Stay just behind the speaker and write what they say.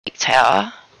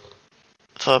tower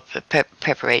for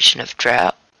preparation of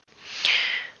drought.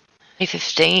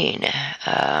 2015,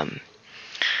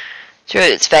 through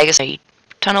its Vegas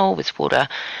tunnel with water,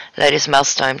 latest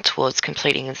milestone towards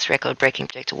completing its record-breaking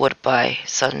project awarded by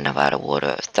Southern Nevada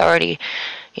Water Authority.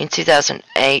 In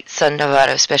 2008, Southern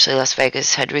Nevada, especially Las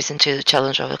Vegas, had risen to the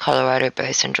challenge of the Colorado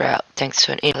Basin drought. Thanks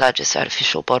to the largest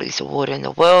artificial bodies of water in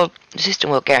the world, the system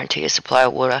will guarantee a supply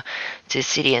of water to the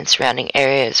city and surrounding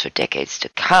areas for decades to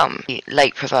come. The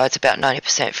lake provides about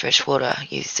 90% fresh water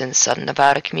used in the Southern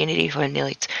Nevada community for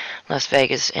nearly Las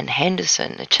Vegas and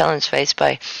Henderson. The challenge faced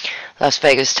by Las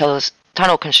Vegas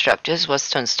tunnel constructors was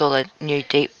to install a new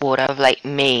deep water of Lake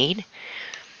Mead,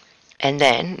 and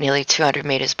then nearly 200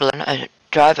 meters below,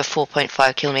 drive a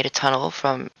 4.5 kilometer tunnel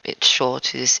from its shore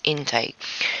to this intake.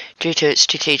 Due to its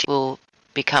strategic, will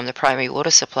become the primary water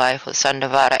supply for the Southern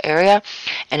Nevada area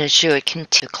and ensure continued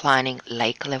declining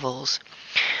lake levels.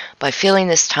 By filling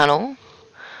this tunnel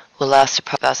will last.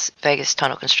 Las Vegas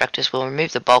tunnel constructors will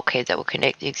remove the bulkhead that will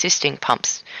connect the existing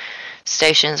pumps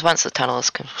stations. Once the tunnel is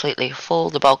completely full,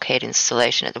 the bulkhead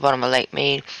installation at the bottom of Lake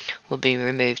Mead will be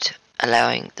removed,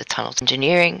 allowing the tunnel's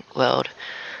engineering world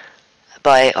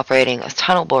by operating a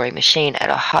tunnel boring machine at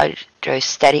a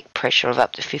hydrostatic pressure of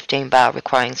up to 15 bar,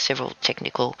 requiring several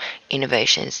technical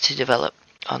innovations to develop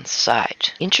on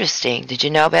site. Interesting. Did you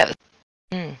know about?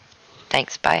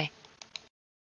 Thanks. Bye.